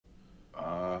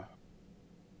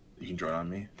can join on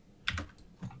me.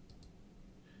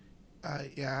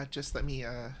 Yeah, just let me.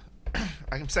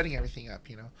 I'm setting everything up.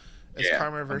 You know, it's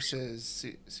Karma versus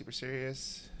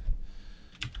Superserious.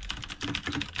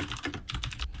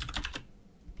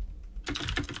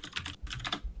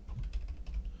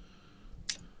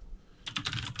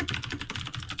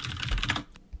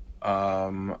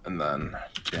 And then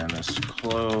Janice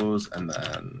close, and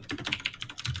then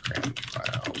Grand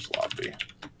Files lobby.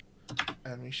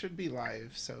 And we should be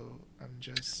live, so I'm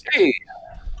just. Hey.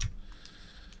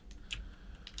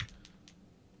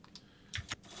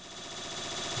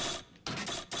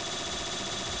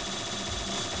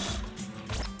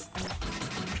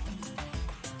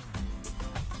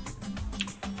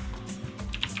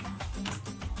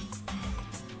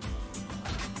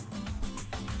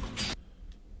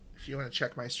 If you want to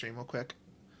check my stream real quick.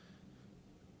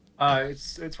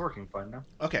 It's working fine now.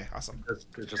 Okay, awesome.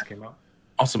 It just came out.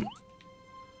 Awesome.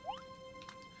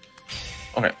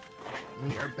 Okay.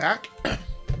 We are back.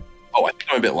 Oh, I think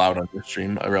I'm a bit loud on your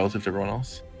stream relative to everyone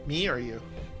else. Me or you?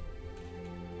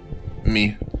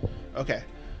 Me. Okay.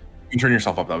 You can turn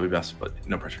yourself up, that would be best, but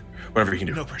no pressure. Whatever you can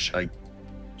do. No pressure. Like,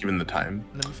 given the time.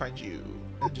 Let me find you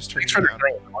and just turn Thanks you for down.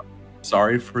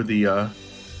 Sorry for the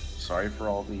sorry for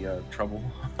all the trouble.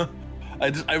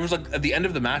 I was like at the end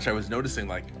of the match I was noticing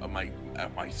like my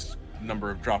number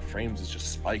of dropped frames is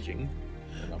just spiking.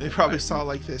 They probably saw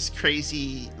like this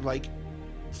crazy like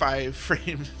 5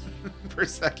 frames per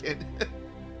second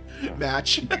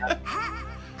match.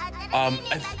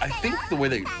 I think the way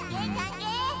they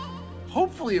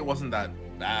hopefully it wasn't that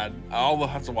bad. I'll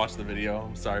have to watch the video.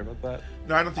 I'm sorry about that.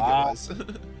 No, I don't think it was.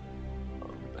 Oh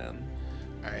man.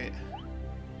 All right.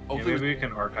 Yeah, maybe we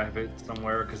can archive it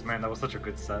somewhere because man, that was such a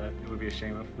good set. It would be a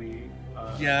shame if we.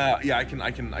 Yeah, I can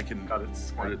got it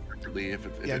start it separately if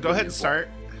it. Yeah, go ahead and start.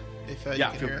 If you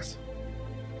can hear us.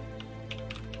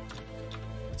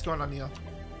 What's going on, Neil?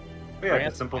 But yeah,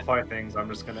 to simplify things, I'm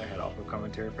just gonna head off of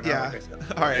commentary for now. Yeah. Like I said.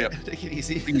 All right. Yep. Take it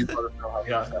easy.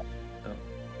 Yeah.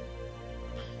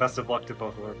 Best of luck to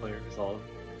both of our players. I'll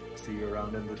see you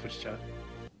around in the Twitch chat.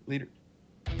 Leader.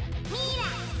 All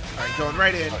right, going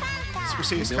right in.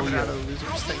 Superserious coming out of the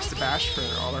losers thanks to Bash for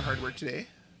all our hard work today.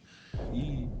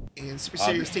 And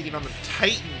Superserious taking on the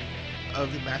Titan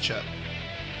of the matchup.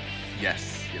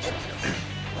 Yes.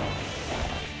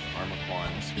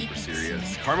 Karmakwan,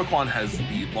 Superserious. Karmakwan has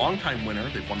the longtime winner.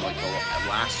 They've won like the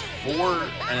last 4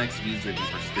 NXVs they've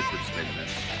participated in.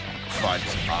 But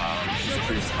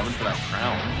Superserious is coming for that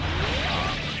crown.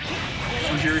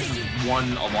 Superserious has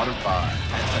won a lot of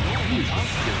NXVs. He's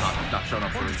not shown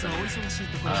up for his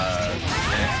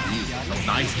NXVs.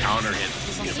 Nice counter hit.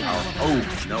 Oh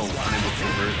no, unable to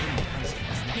convert.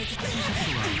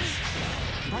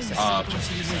 What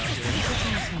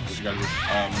you gotta do?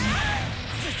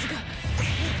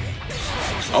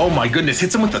 Oh my goodness,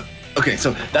 hits him with the. Okay,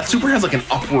 so that super has like an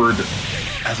upward.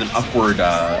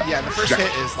 Yeah, the first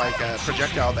hit is like a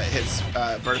projectile that hits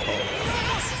vertical.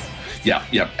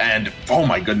 Yeah, and oh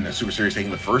my goodness, Superserious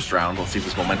taking the first round. Let's see if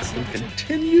this momentum can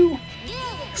continue.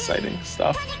 Exciting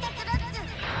stuff.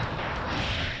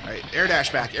 All right, air dash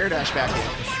back in. Air dash.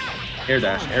 Air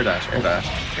dash.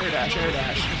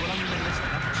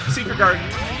 Secret Garden.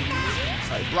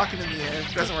 Sorry, blocking in the air.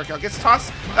 Doesn't work out. Gets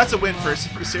tossed. That's a win for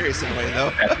Superserious in a way,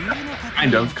 though.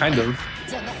 kind of.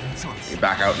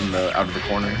 Back out of the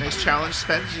corner. Nice challenge.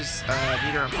 Spend just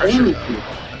meter on pressure, though.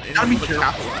 Gotta be careful.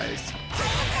 Capitalized.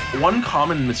 One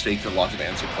common mistake that lots of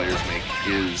answer players make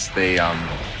is they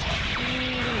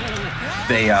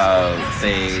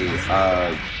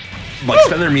like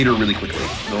spend their meter really quickly.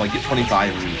 They'll like get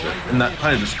 25 and lose it, and that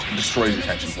kind of just destroys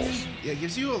retention pulls. Yeah, it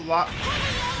gives you a lot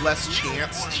less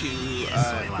chance to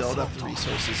build up the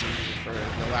resources you need for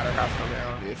the latter half of the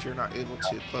round if you're not able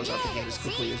to close out the game as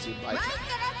quickly as you'd like.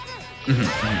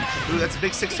 Ooh, that's a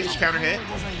big 6-stage counter hit.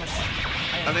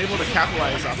 Unable to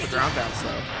capitalize off the ground bounce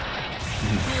though.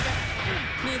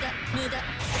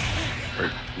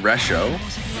 Resho.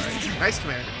 Right. Nice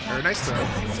command, or nice throw.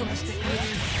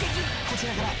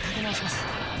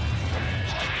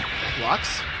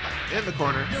 Blocks in the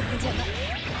corner.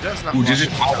 Does not block.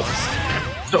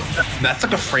 So that's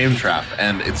like a frame trap,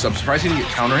 and it's surprising to get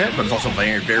counter hit, but it's also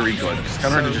very, very good. Because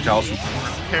counter hit digitalis is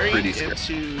parry pretty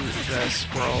into the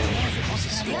scroll.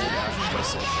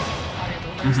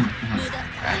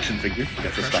 Action figure.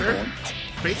 Get the stuff on.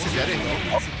 Bates is getting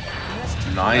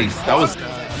nice. That was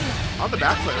on the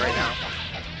back foot right now.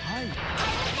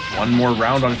 One more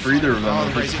round on for either of them. Oh,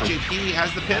 Rising JP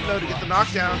has the pin though to get the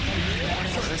knockdown.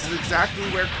 This is exactly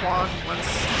where Quan wants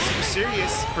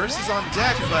Superserious. Burst is on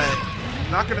deck, but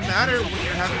not gonna matter when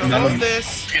you're having to hold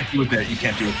this. You can't do it there. You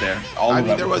can't do it there. I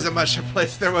mean, there wasn't much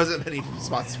place. There wasn't many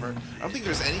spots for. I don't think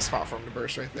there's any spot for him to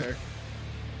burst right there.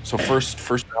 So first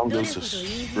round goes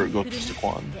to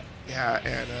Quan. Yeah,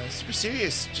 and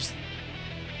Superserious just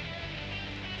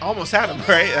almost had him,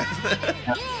 right?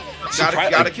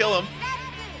 gotta kill him.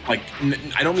 Like,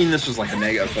 I don't mean this was like a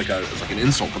negative, like an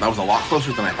insult, but that was a lot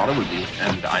closer than I thought it would be,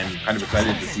 and I'm kind of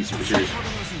excited to see Superserious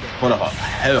put up a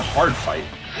hard fight.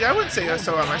 Yeah, I wouldn't say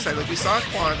so on my side. Like, we saw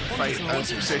Quan fight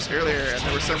Superserious earlier, and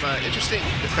there were some interesting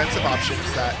defensive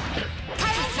options that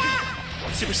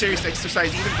Superserious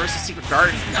exercised even versus Secret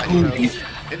Guard that, you know,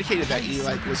 indicated that he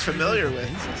like was familiar with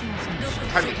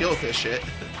having to deal with this shit.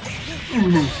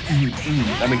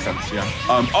 That makes sense, yeah.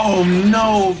 Oh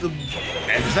no,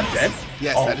 is that dead?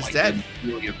 Yes, that is dead.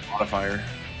 Really a modifier.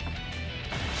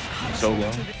 So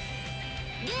low.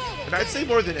 But I'd say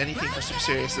more than anything for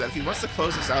Superserious that if he wants to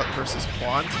close this out versus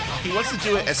Quan, he wants to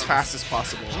do it as fast as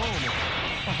possible.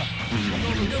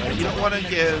 You don't want to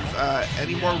give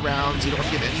any more rounds. You don't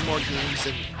want to give any more games,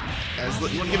 and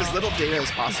you want to give as little data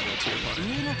as possible to your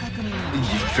opponent.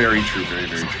 Very true, very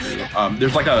true.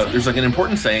 There's like an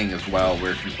important saying as well,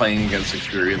 where if you're playing against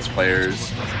experienced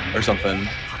players or something,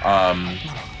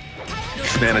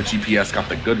 man, a GPS got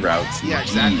the good routes. Yeah,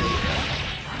 exactly.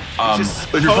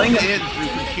 Just if you're playing in through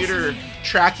computer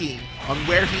tracking on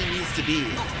where he needs to be.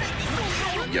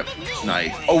 Yep,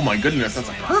 nice. Oh my goodness, that's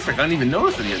perfect. I didn't even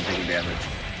notice that he hadn't taken damage.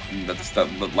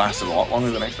 That lasted a lot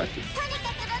longer than I expected.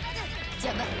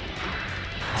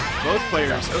 Both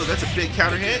players. Oh, that's a big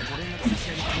counter hit.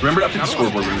 Remember up to the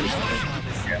scoreboard when we were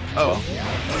Oh.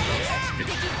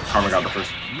 Karma got the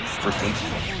first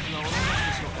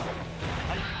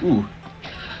one. Ooh.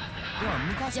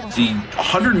 The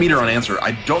 100-meter on Answer,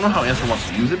 I don't know how Answer wants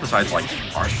to use it besides like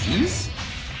RCs.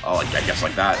 Oh, like I guess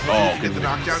like that. Oh, get the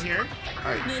knockdown here.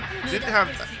 I didn't have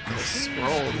the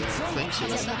scroll thing to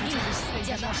it.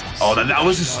 Oh, that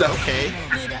was just stuff. Okay.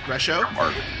 Resho.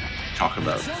 Or talk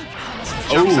about.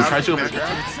 Oh, tries to. And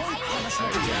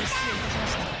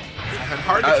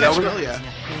hard to catch Lilia.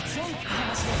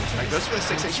 Goes for the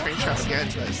 6H frame trap again,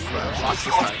 but blocks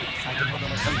this time.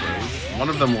 One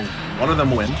of them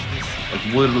will win. Like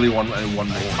literally one more.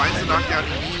 Finds the knockdown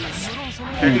he needs.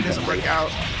 Parry doesn't work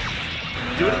out.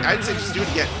 Do it. I'd say just do it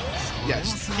again. Yeah,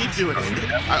 just keep doing it.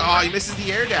 Oh, he misses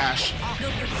the air dash.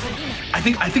 I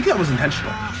think that was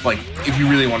intentional. Like, if you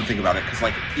really want to think about it, because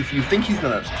like if you think he's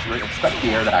gonna expect the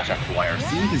air dash after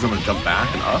YRC, he's gonna jump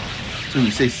back and up. So when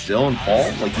you stay still and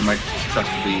fall, like you might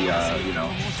successfully, you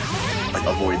know, like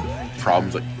avoid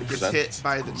problems like gets hit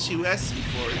by the 2S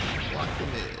before he can block the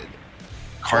mid.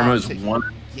 Karma is one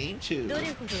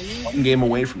game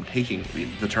away from taking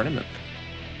the tournament.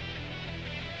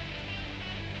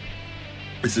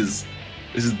 This is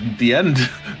the end.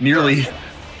 Nearly.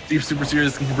 See if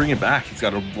Superserious can bring it back. He's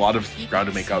got a lot of ground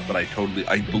to make up, but I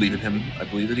believe in him. I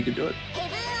believe that he can do it.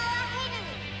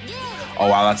 Oh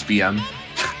wow, that's BM.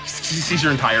 He sees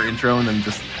your entire intro and then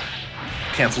just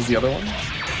cancels the other one.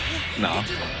 Nah,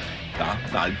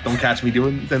 don't catch me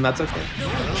doing. Then that's okay.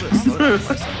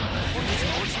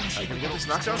 I can get this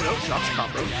knockdown. Nope, drops a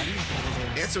combo.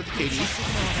 Answer with the KD.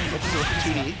 Opens it with the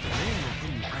 2D.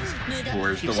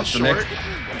 What's the next?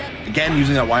 Again,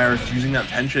 using that wire, using that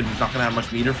tension, he's not gonna have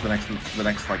much meter for the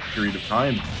next like period of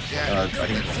time. Yeah, I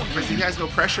think he has no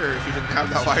pressure if he didn't have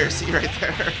that YRC right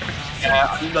there.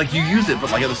 Yeah, like you use it,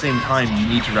 but like at the same time, you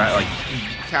need to like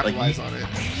capitalize on it.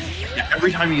 Yeah,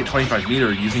 every time you get 25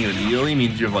 meter, using it immediately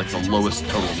means you have like the lowest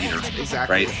total meter.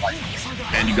 Exactly.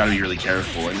 Right? And you got to be really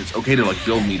careful, and it's okay to like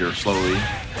build meter slowly,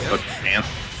 but man,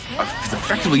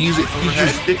 effectively use it. He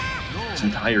just did this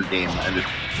entire game, and it.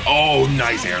 Oh,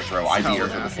 nice air throw! I air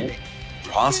throw. It's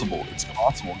possible. It's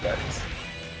possible, guys.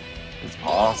 It's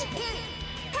possible.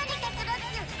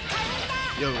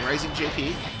 Yo, rising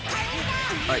JP.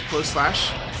 All right, close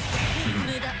slash.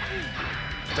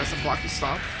 Doesn't block the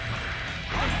stomp.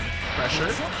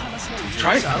 Pressure.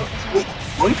 Try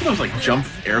going for those like jump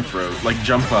air throws, like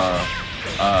jump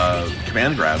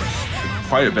command grabs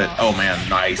quite a bit. Oh man,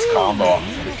 nice combo.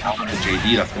 The counter to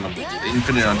JD, that's gonna be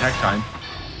infinite on tech time.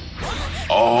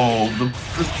 Oh,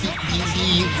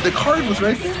 the card was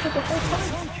right there for the whole time.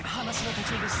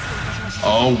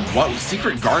 Oh, what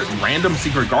secret guard? Random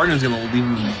secret guardian is gonna leave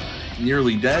him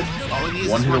nearly dead. All he needs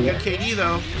is one good KD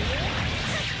though.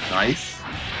 Nice.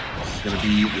 This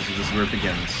is where it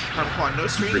begins. Karmakwan, no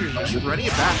stranger, you should running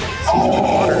it back.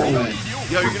 Oh,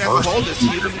 yo, you're gonna have to hold this.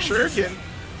 You even Shuriken.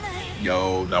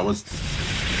 Yo, that was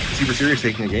Superserious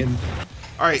taking a game.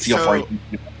 All right, see how so far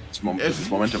this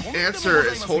momentum. Answer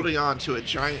is holding on to a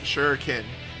giant Shuriken.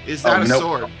 Is that a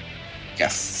sword?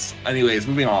 Yes. Anyways,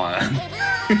 moving on.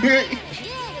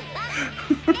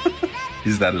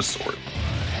 Is that a sword?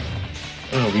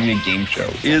 Oh, we need a game show.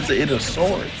 Is it a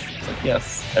sword? It's like,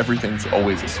 yes, everything's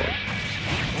always a sword.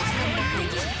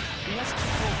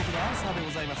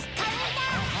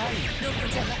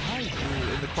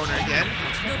 In the corner again.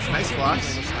 Nice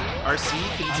blocks. RC,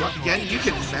 can you block again? You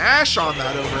can mash on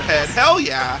that overhead. Hell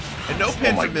yeah. And no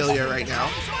pin from Milia right now.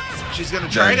 She's going to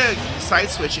try to side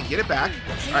switch and get it back.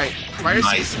 All right, Fire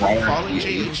Nice. C falling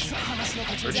JH.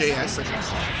 Or JS.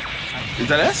 Is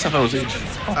that S? I thought it was H.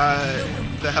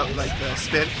 The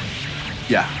spin.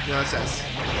 Yeah. No, it says.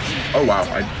 Oh, wow.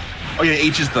 Oh, yeah,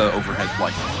 H is the overhead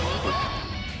like.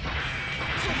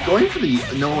 Going for the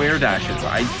no air dashes,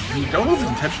 I don't know if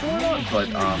it's intentional or not, but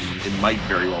it might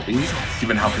very well be,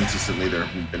 given how consistently there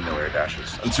have been no air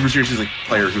dashes. And Superserious is a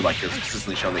player who like has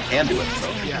consistently shown they can do it.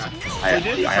 So yeah, he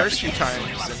did the first few times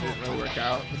and it didn't really work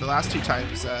out. But the last 2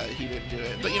 times he didn't do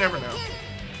it. But you never know.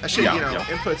 That shit,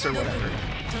 inputs or whatever.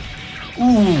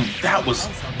 Ooh, that was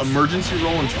emergency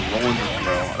roll into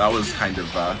throw. That was kind of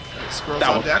Scrolls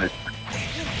on deck.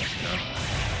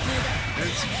 And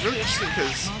it's really interesting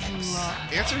because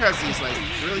Answer has these like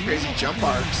really crazy jump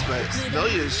arcs, but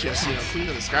Milia is just queen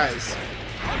of the skies.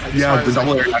 Yeah, the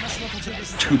double air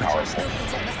is too powerful.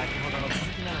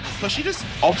 But she just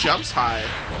jumps high.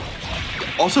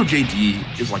 Also, JD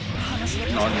is like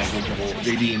non-negligible.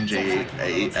 JD and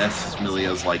JS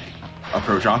Milia's like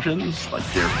approach options, like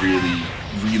they're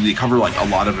really cover like a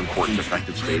lot of important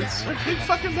effective space. Like big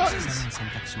fucking buttons.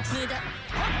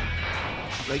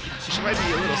 Like, she might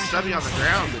be a little stubby on the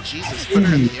ground, but Jesus, put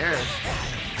her in the air.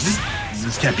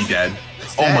 This can't be dead.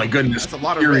 Dead. Oh my goodness. That's a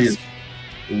lot of risk.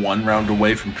 1 round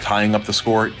away from tying up the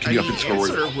score. Can you up the score?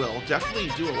 Answer will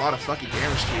definitely do a lot of fucking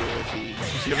damage to you if he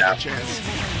gives him a chance.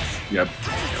 Yep.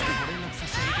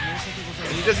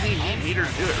 And he doesn't even need meter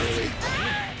to do it, really.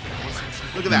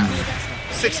 Look at that.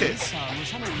 6 hits.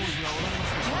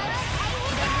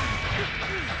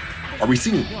 Are we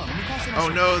seeing? Oh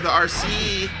no, the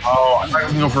RC. Oh, I thought he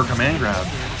was going to go for a command grab.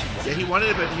 Yeah, he wanted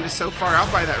it, but he was so far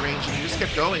out by that range, and he just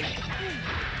kept going.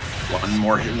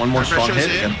 One more strong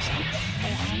hit. In.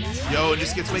 Yo, it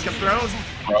just gets wake up thrown.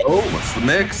 Oh, what's the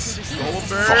mix? Gold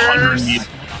burst.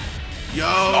 Yo.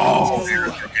 Oh,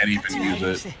 I can't even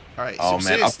use it. All right, oh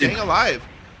man, staying alive.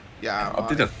 Yeah.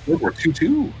 Update that scoreboard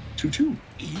 2-2. 2-2.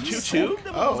 2-2?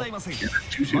 Oh. Yeah,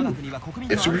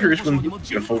 2-2. If Superserious wins, we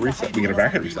get a full reset. We get a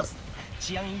bracket reset.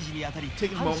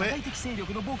 Take a moment.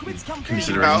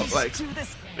 Consider about, like,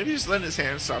 maybe just letting his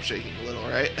hand stop shaking a little,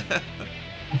 right?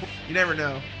 You never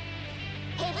know.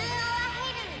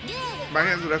 My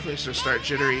hands will definitely just start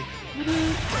jittery. The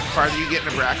farther you get in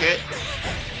a bracket.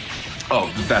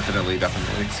 Oh, definitely.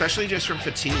 Especially just from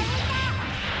fatigue.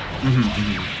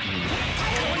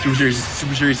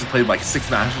 Superserious has played like 6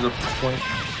 matches up to this point.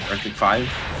 Or I think 5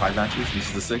 matches.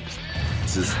 This is the 6th.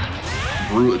 This is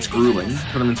it's grueling.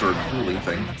 Tournaments are a grueling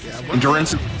thing. Yeah,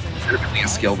 endurance is definitely a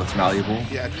skill that's valuable.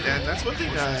 Yeah, and that's one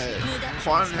thing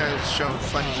Quan has shown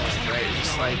plenty of, right?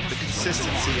 Just like the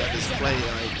consistency of his play.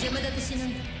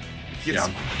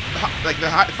 Like, the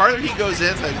farther he goes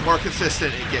in, the more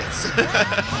consistent it gets.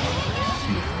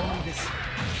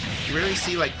 You really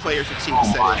see like player fatigue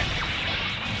setting.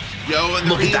 Yo, and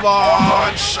the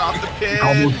relaunch off the pin.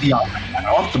 Almost beyond that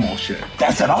optimal shit.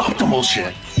 That's an optimal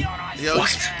shit. Yo,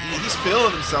 he's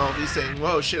feeling himself. He's saying,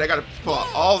 whoa, shit, I gotta pull out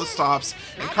all the stops.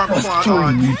 And Karmakwan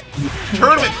on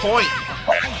tournament point.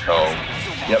 Oh,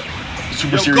 yep.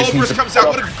 Yo, Gold Burst comes out.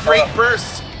 What a great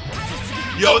burst.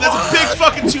 Yo, that's a big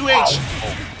fucking 2H.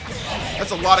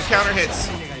 That's a lot of counter hits.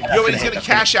 Yo, and he's gonna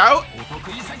cash out.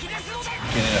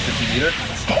 Getting a 50-meter.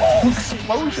 Oh,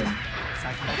 explosion.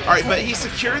 Alright, but he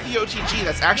secured the OTG.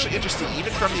 That's actually interesting,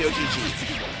 even from the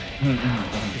OTG.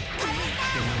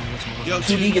 Yo,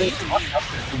 TD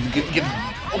get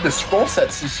the scroll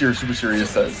sets this year, Superserious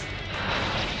says.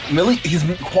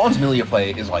 Quan's Milia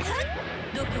play is like,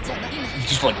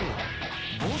 just like,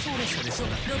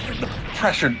 the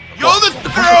pressure. Yo, the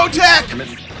throw tech!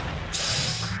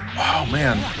 Oh,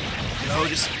 man. Yo,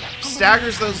 just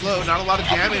staggers those low. Not a lot of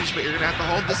damage, but you're going to have to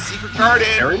hold this secret card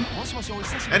in.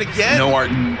 And again,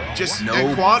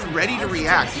 Quan ready to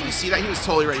react. You see that? He was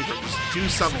totally ready for just do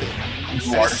something. It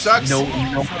sucks. No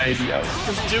idea.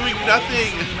 Because doing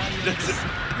nothing doesn't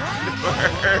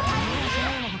work.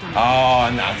 Oh,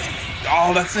 and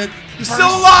that's it. He's still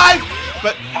alive,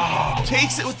 but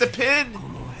takes it with the pin.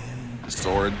 The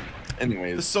sword.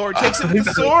 Anyways. The sword takes it with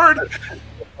the sword.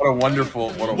 What a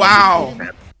wonderful, Wow.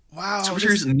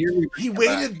 He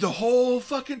waited the whole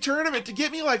fucking tournament to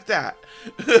get me like that.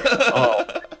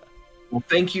 Well,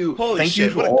 thank you. Holy thank shit,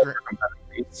 you for all your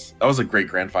competitive. That was a great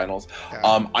grand finals.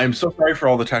 Yeah. I'm so sorry for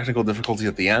all the technical difficulties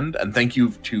at the end, and thank you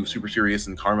to Superserious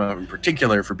and Karma in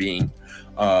particular for being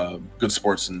good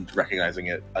sports and recognizing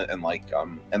it, and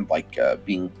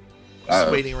being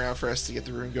just waiting around for us to get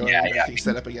the room going and everything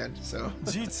set up again. So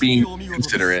being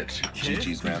considerate.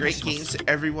 GG's, man. Great games to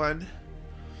everyone.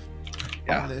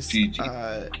 Yeah. On this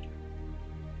GG.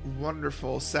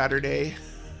 Wonderful Saturday.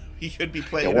 You could be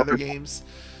playing other games,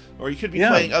 or you could be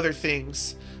playing other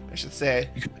things, I should say.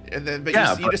 And then,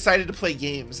 but you decided to play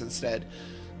games instead.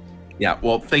 Yeah.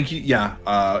 Well, thank you. Yeah.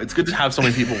 It's good to have so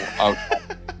many people out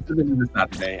this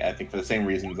Saturday. I think for the same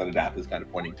reasons that Adapt is kind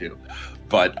of pointing to.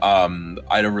 But I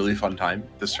had a really fun time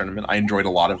this tournament. I enjoyed a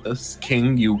lot of this.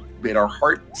 King, you made our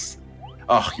hearts.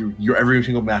 Oh, your every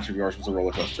single match of yours was a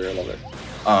roller coaster. I love it.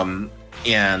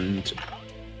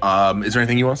 Is there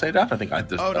anything you want to say, Adapt? I think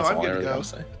that's all I really want to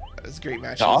say. It was great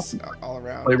matches all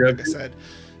around. Play like I said,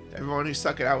 everyone who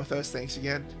stuck it out with us, thanks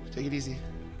again. Take it easy.